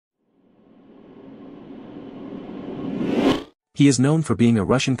He is known for being a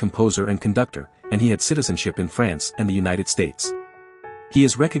Russian composer and conductor, and he had citizenship in France and the United States. He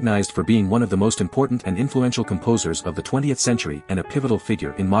is recognized for being one of the most important and influential composers of the 20th century and a pivotal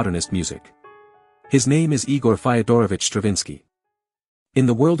figure in modernist music. His name is Igor Fyodorovich Stravinsky. In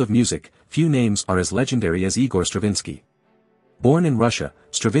the world of music, few names are as legendary as Igor Stravinsky. Born in Russia,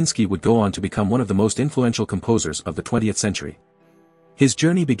 Stravinsky would go on to become one of the most influential composers of the 20th century. His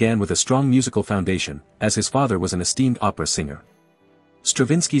journey began with a strong musical foundation, as his father was an esteemed opera singer.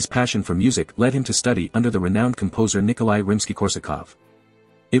 Stravinsky's passion for music led him to study under the renowned composer Nikolai Rimsky-Korsakov.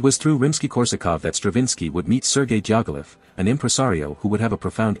 It was through Rimsky-Korsakov that Stravinsky would meet Sergei Diaghilev, an impresario who would have a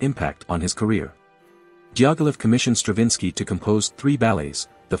profound impact on his career. Diaghilev commissioned Stravinsky to compose 3 ballets,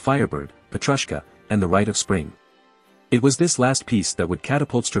 The Firebird, Petrushka, and The Rite of Spring. It was this last piece that would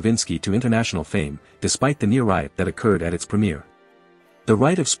catapult Stravinsky to international fame, despite the near riot that occurred at its premiere. The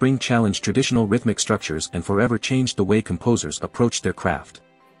Rite of Spring challenged traditional rhythmic structures and forever changed the way composers approached their craft.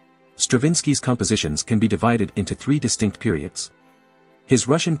 Stravinsky's compositions can be divided into 3 distinct periods. His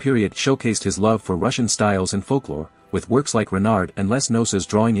Russian period showcased his love for Russian styles and folklore, with works like Renard and Les Noces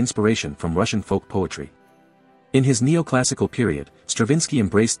drawing inspiration from Russian folk poetry. In his neoclassical period, Stravinsky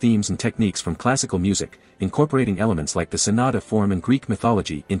embraced themes and techniques from classical music, incorporating elements like the sonata form and Greek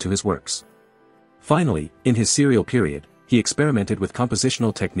mythology into his works. Finally, in his serial period, he experimented with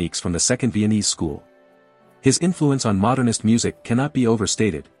compositional techniques from the Second Viennese school. His influence on modernist music cannot be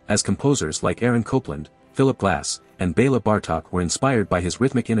overstated, as composers like Aaron Copland, Philip Glass, and Bela Bartok were inspired by his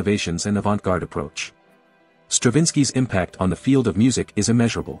rhythmic innovations and avant-garde approach. Stravinsky's impact on the field of music is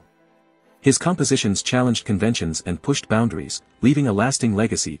immeasurable. His compositions challenged conventions and pushed boundaries, leaving a lasting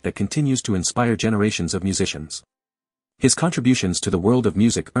legacy that continues to inspire generations of musicians. His contributions to the world of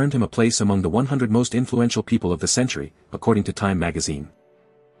music earned him a place among the 100 most influential people of the century, according to Time magazine.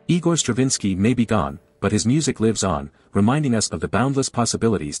 Igor Stravinsky may be gone, but his music lives on, reminding us of the boundless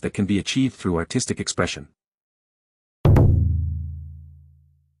possibilities that can be achieved through artistic expression.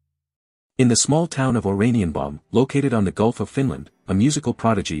 In the small town of Oranienbaum, located on the Gulf of Finland, a musical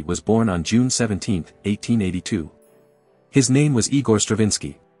prodigy was born on June 17, 1882. His name was Igor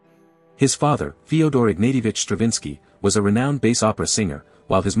Stravinsky. His father, Fyodor Ignatievich Stravinsky, was a renowned bass opera singer,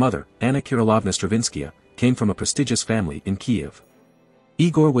 while his mother, Anna Kirillovna Stravinskaya, came from a prestigious family in Kiev.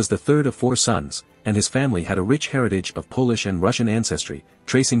 Igor was the third of 4 sons, and his family had a rich heritage of Polish and Russian ancestry,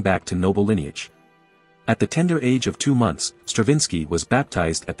 tracing back to noble lineage. At the tender age of 2 months, Stravinsky was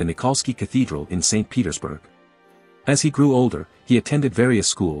baptized at the Nikolsky Cathedral in St. Petersburg. As he grew older, he attended various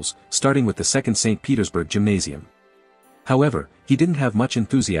schools, starting with the Second St. Petersburg Gymnasium. However, he didn't have much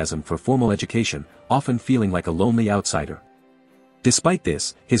enthusiasm for formal education, often feeling like a lonely outsider. Despite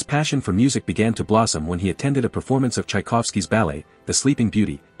this, his passion for music began to blossom when he attended a performance of Tchaikovsky's ballet, The Sleeping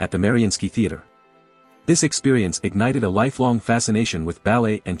Beauty, at the Mariinsky Theater. This experience ignited a lifelong fascination with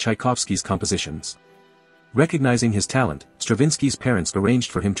ballet and Tchaikovsky's compositions. Recognizing his talent, Stravinsky's parents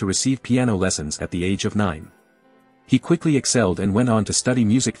arranged for him to receive piano lessons at the age of 9. He quickly excelled and went on to study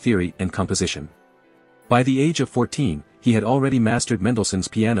music theory and composition. By the age of 14, he had already mastered Mendelssohn's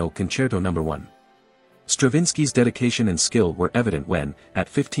Piano Concerto No. 1. Stravinsky's dedication and skill were evident when, at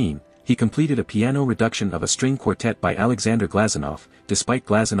 15, he completed a piano reduction of a string quartet by Alexander Glazunov, despite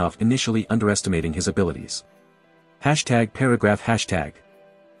Glazunov initially underestimating his abilities. #paragraph#.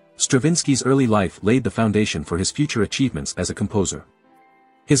 Stravinsky's early life laid the foundation for his future achievements as a composer.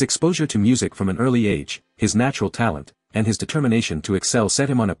 His exposure to music from an early age, his natural talent, and his determination to excel set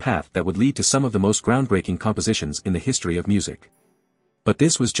him on a path that would lead to some of the most groundbreaking compositions in the history of music. But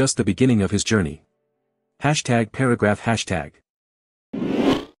this was just the beginning of his journey. #paragraph#.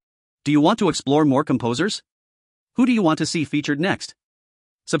 Do you want to explore more composers? Who do you want to see featured next?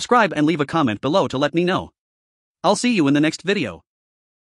 Subscribe and leave a comment below to let me know. I'll see you in the next video.